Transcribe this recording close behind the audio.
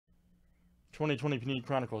2020 Panini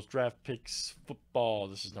Chronicles Draft Picks Football.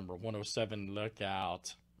 This is number 107. Look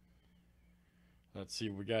out. Let's see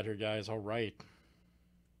what we got here, guys. All right.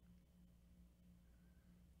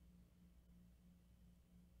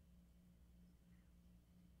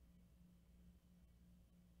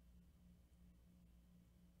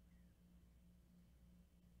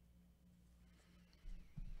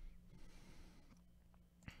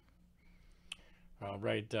 All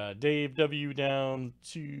right, Dave W down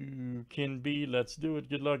to Ken B. Let's do it.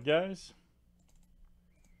 Good luck, guys.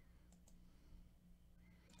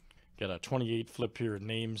 Got a 28 flip here.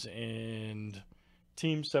 Names and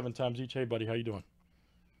teams 7 times each. Hey, buddy, how you doing?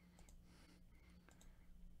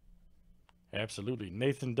 Absolutely.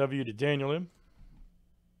 Nathan W to Daniel M.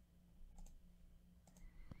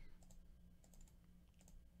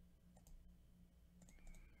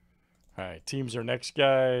 All right, teams are next,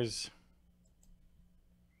 guys.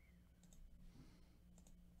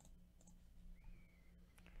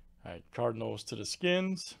 All right, Cardinals to the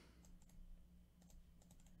Skins.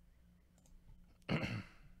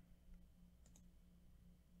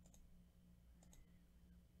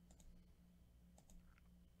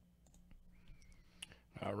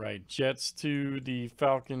 All right, Jets to the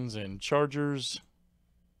Falcons and Chargers.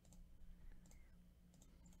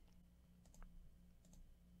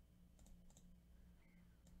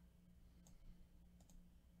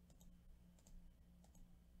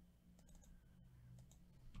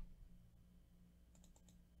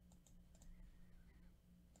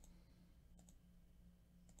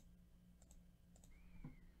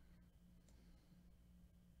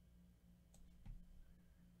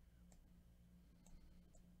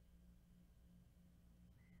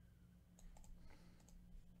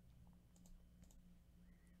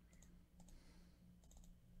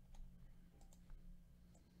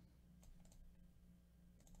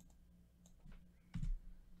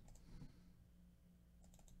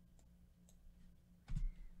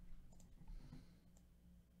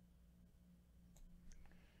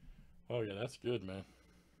 Oh, yeah, that's good, man.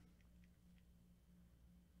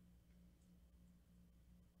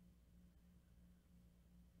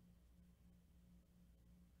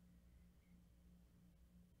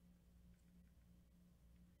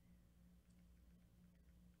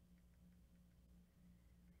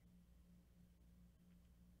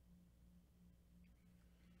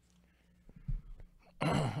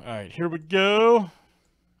 All right, here we go.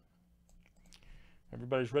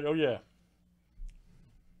 Everybody's ready? Oh, yeah.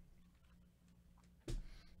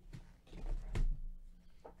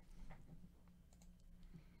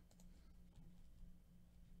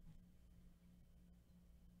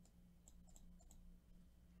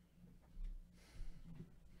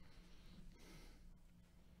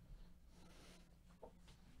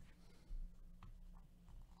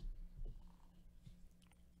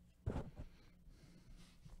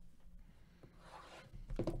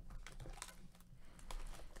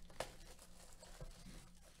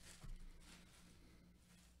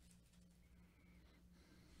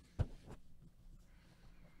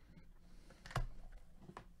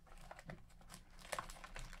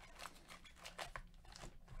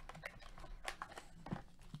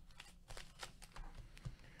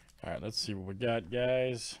 All right, let's see what we got,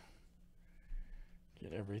 guys.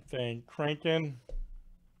 Get everything cranking.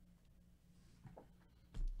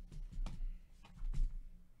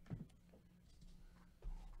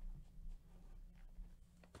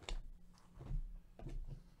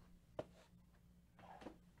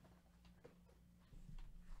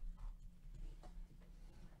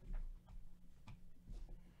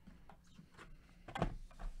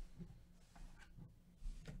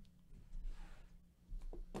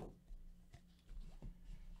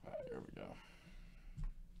 There we go.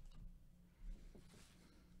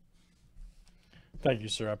 Thank you,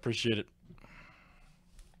 sir. I appreciate it.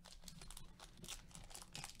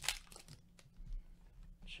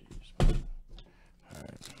 Jeez. All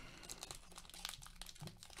right.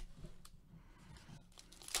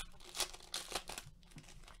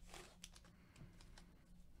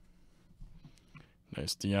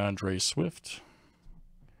 Nice DeAndre Swift.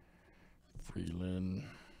 Freeland.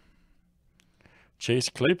 Chase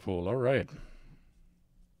Claypool. All right.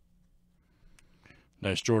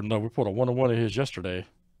 Nice Jordan Love. We pulled a 1-on-1 of his yesterday.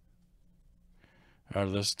 Out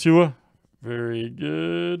of this Tua. Very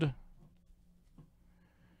good.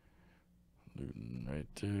 Luton right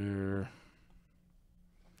there.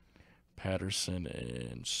 Patterson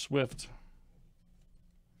and Swift.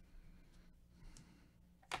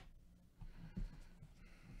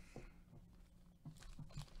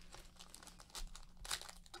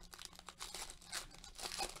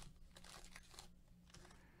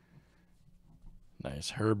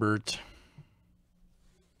 Nice Herbert.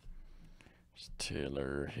 There's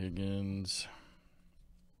Taylor, Higgins,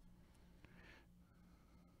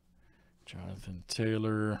 Jonathan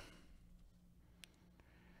Taylor.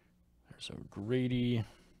 There's O'Grady.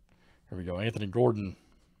 Here we go, Anthony Gordon.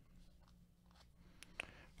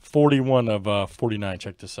 41 of 49.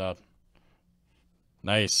 Check this out.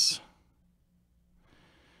 Nice.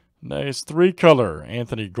 Nice 3-color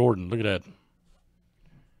Anthony Gordon. Look at that.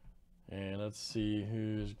 And let's see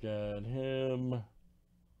who's got him.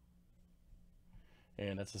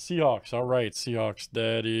 And that's the Seahawks. All right, Seahawks.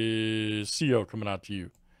 That is CO coming out to you.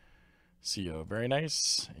 CO. Very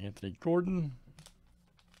nice. Anthony Gordon.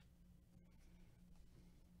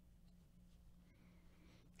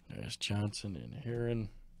 There's Johnson and Heron.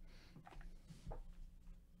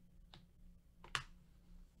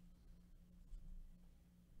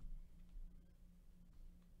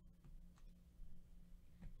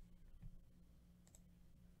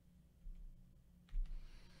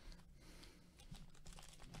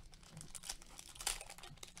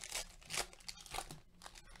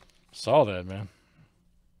 Saw that, man.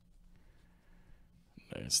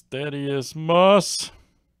 Nice Thaddeus Moss.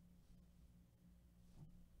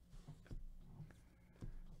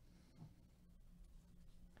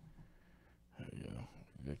 There you go.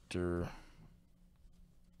 Victor.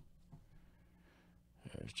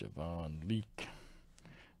 There's Javon Leak.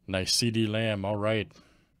 Nice CD Lamb. All right.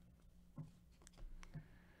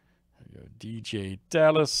 There you go. DJ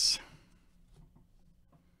Dallas.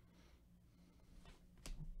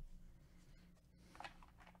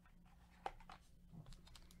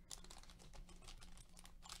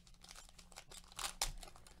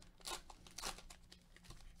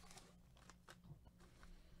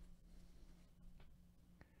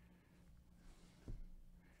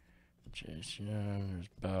 Chase Young, there's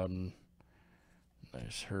Bowden.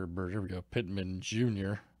 Nice Herbert. Here we go. Pittman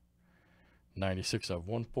Jr. 96 of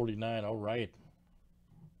 149. All right.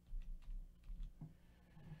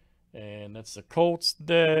 And that's the Colts.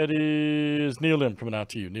 That is Neelim coming out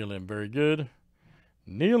to you. Neelim, very good.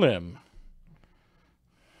 Neelim.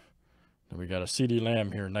 Then we got a CD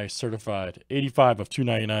Lamb here. Nice certified. 85 of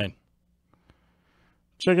 299.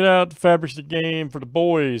 Check it out. The Fabrics of the Game for the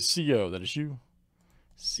boys. CO. That is you.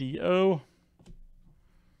 CO.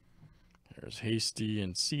 There's Hasty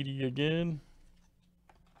and CD again.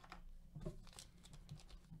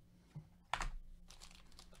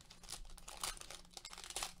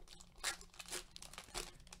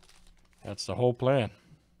 That's the whole plan.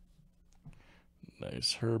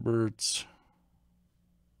 Nice Herberts.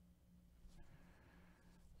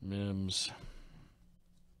 Mims.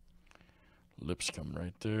 Lipscomb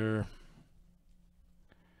right there.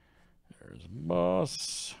 There's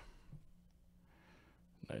Moss.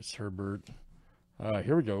 Nice Herbert.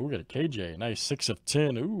 Here we go. We got a KJ. Nice 6 of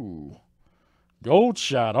 10. Ooh. Gold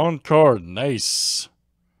shot on card. Nice.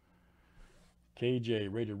 KJ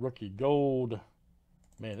rated rookie gold.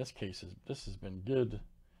 Man, this has been good.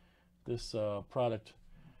 This product.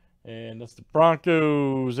 And that's the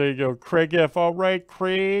Broncos. There you go. Craig F. All right,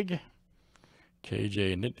 Craig.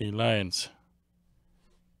 KJ Nittany Lions.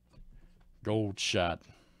 Gold shot.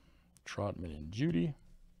 Trotman and Judy.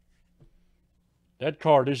 That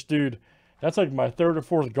card, this dude, that's like my 3rd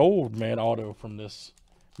or 4th gold, man, auto from this.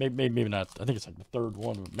 Maybe not. I think it's like the 3rd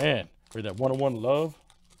one. But man, for that 101 love.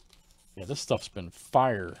 Yeah, this stuff's been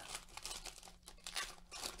fire.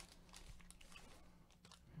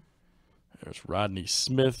 There's Rodney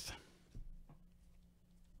Smith.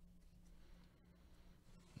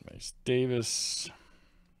 Nice Davis.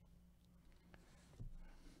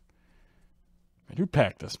 Man, who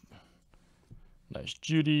packed this? Nice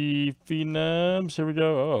Judy Phenoms. Here we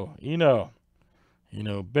go. Oh, Eno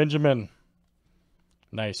Benjamin.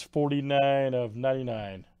 Nice 49 of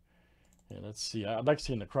 99. Yeah, let's see. I'd like to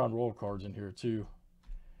see the Crown Roll cards in here too.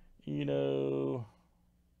 Eno.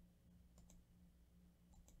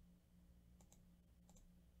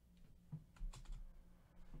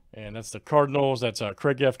 And that's the Cardinals. That's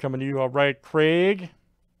Craig F. coming to you. All right, Craig.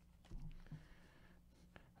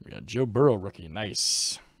 We got Joe Burrow rookie.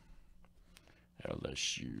 Nice.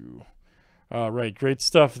 LSU. All right, great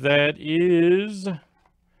stuff. That is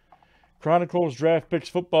Chronicles Draft Picks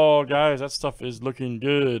Football, guys. That stuff is looking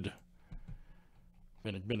good.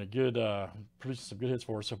 Been a good, producing some good hits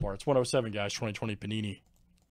for us so far. It's 107, guys. 2020 Panini.